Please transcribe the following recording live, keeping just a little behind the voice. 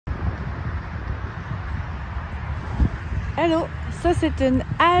Hello, ça c'est une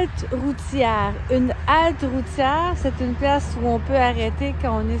halte routière. Une halte routière, c'est une place où on peut arrêter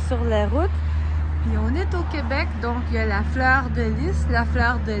quand on est sur la route. Puis on est au Québec, donc il y a la fleur de lys. La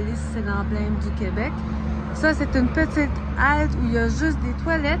fleur de lys, c'est l'emblème du Québec. Ça, c'est une petite halte où il y a juste des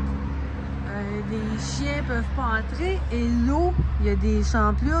toilettes. Les chiens peuvent pas entrer. Et l'eau, il y a des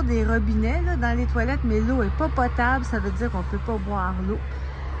champlures, des robinets là, dans les toilettes, mais l'eau est pas potable. Ça veut dire qu'on peut pas boire l'eau.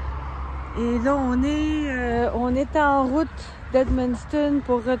 Et là, on est en route d'Edmundston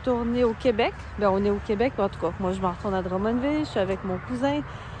pour retourner au Québec. Ben, on est au Québec, en tout cas. Moi, je m'en retourne à Drummondville. Je suis avec mon cousin.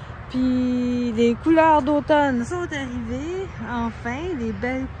 Puis, les couleurs d'automne sont arrivées. Enfin, les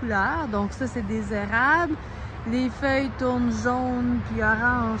belles couleurs. Donc, ça, c'est des érables. Les feuilles tournent jaune, puis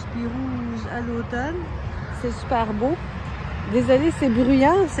orange, puis rouge à l'automne. C'est super beau. Désolée, c'est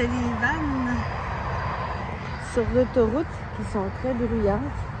bruyant. C'est les vannes sur l'autoroute qui sont très bruyantes.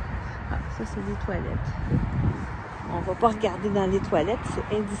 Ah, ça, c'est des toilettes. On va pas regarder dans les toilettes,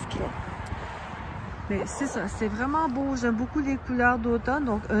 c'est indiscret. Mais c'est ça, c'est vraiment beau. J'aime beaucoup les couleurs d'automne.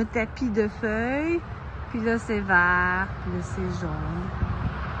 Donc, un tapis de feuilles. Puis là, c'est vert. Puis là, c'est jaune.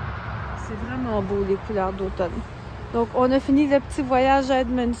 C'est vraiment beau, les couleurs d'automne. Donc, on a fini le petit voyage à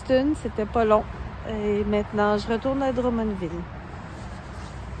Edmundston. C'était pas long. Et maintenant, je retourne à Drummondville.